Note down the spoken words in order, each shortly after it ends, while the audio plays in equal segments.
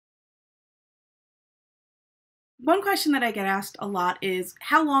One question that I get asked a lot is,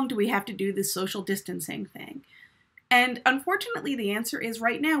 how long do we have to do this social distancing thing? And unfortunately, the answer is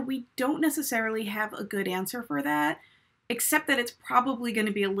right now, we don't necessarily have a good answer for that, except that it's probably going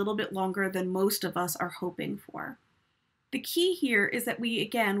to be a little bit longer than most of us are hoping for. The key here is that we,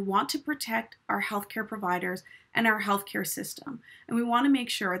 again, want to protect our healthcare providers and our healthcare system. And we want to make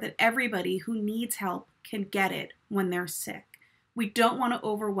sure that everybody who needs help can get it when they're sick. We don't want to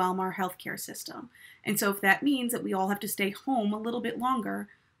overwhelm our healthcare system. And so if that means that we all have to stay home a little bit longer,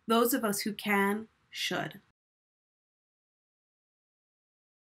 those of us who can should.